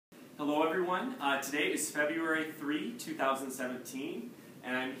Hello everyone. Today is February 3, 2017,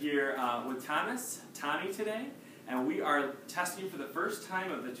 and I'm here with Tommy today, and we are testing for the first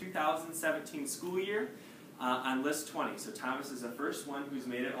time of the 2017 school year on List 20. So Thomas is the first one who's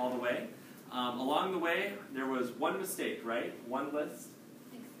made it all the way. Along the way, there was one mistake, right? One list?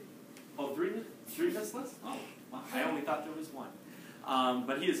 Oh, three missed lists? Oh, wow. I only thought there was one.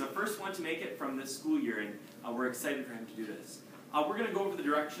 But he is the first one to make it from this school year, and we're excited for him to do this. We're going to go over the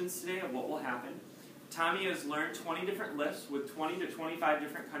directions today of what will happen. Tommy has learned 20 different lists with 20 to 25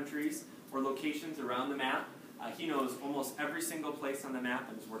 different countries or locations around the map. He knows almost every single place on the map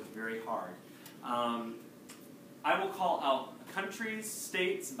and has worked very hard. I will call out countries,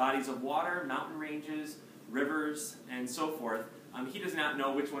 states, bodies of water, mountain ranges, rivers, and so forth. He does not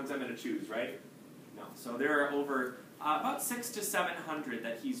know which ones I'm going to choose, right? No. So there are over about 600 to 700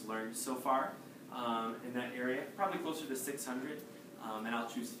 that he's learned so far in that area, probably closer to 600, and I'll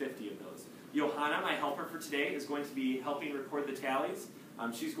choose 50 of those. Johanna, my helper for today, is going to be helping record the tallies.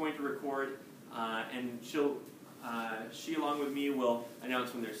 She's going to record, and she along with me will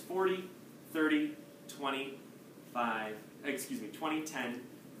announce when there's 40, 30, 20, 20, 10,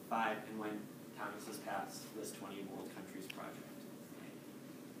 5, and when Thomas has passed List 20 World Countries Project. Okay.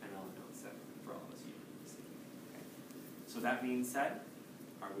 And I'll announce that for all of us here. Okay. So that being said,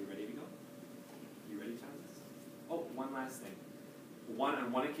 are we ready to go? You ready, Thomas? Oh, one last thing.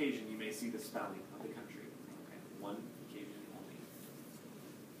 On one occasion, you may see the spelling of the country. Okay, one occasion only.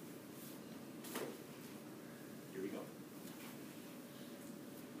 Here we go.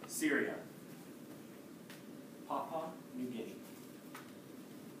 Syria, Papua New Guinea,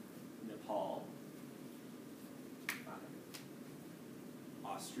 Nepal,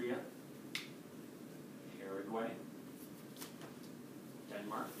 Austria, Paraguay,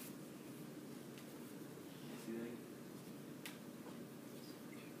 Denmark.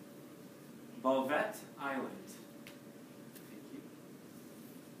 Bouvet Island, thank you.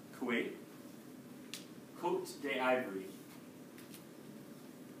 Kuwait, Côte d'Ivoire,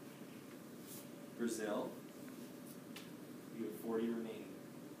 Brazil, you have 40 remaining.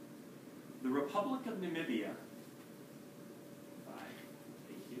 The Republic of Namibia, 5,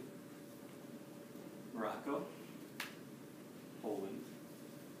 thank you. Morocco, Poland,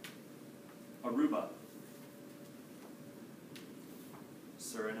 Aruba,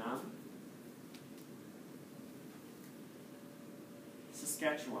 Suriname,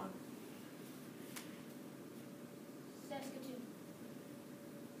 Saskatchewan, Saskatoon,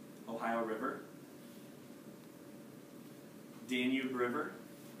 Ohio River, Danube River,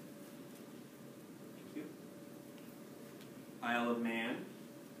 thank you. Isle of Man,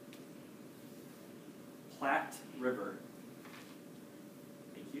 Platte River,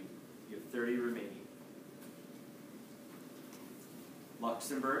 thank you. You have 30 remaining.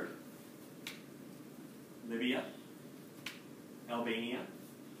 Luxembourg, Libya, Albania,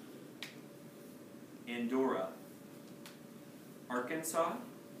 Andorra, Arkansas,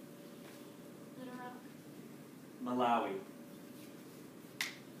 Little Rock, Malawi,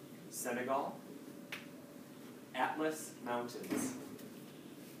 Senegal, Atlas Mountains,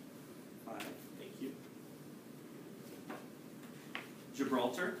 5, thank you.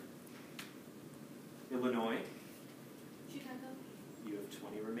 Gibraltar, Illinois, Chicago, you have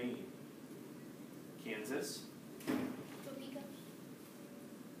 20 remaining. Kansas, Topeka,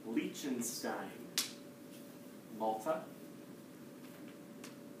 Liechtenstein, Malta,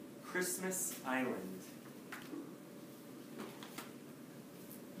 Christmas Island,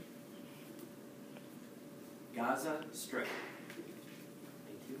 Gaza Strip,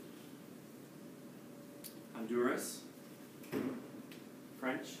 thank you. Honduras,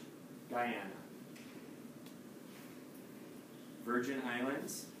 French Guiana, Virgin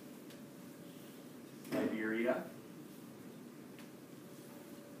Islands, Liberia,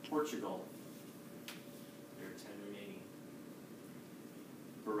 Portugal, there are 10 remaining.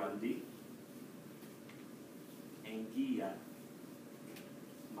 Burundi, Anguilla,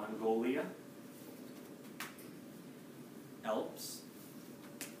 Mongolia, Alps,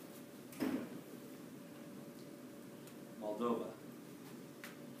 Moldova,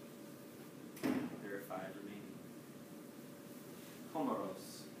 there are 5 remaining. Comoros,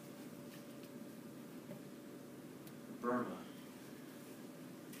 Burma,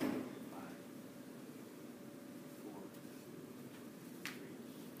 5, 4, 3,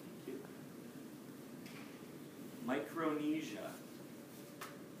 thank you. Micronesia,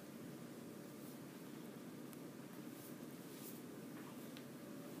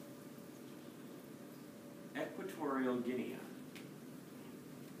 Equatorial Guinea,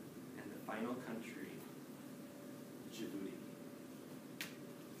 and the final country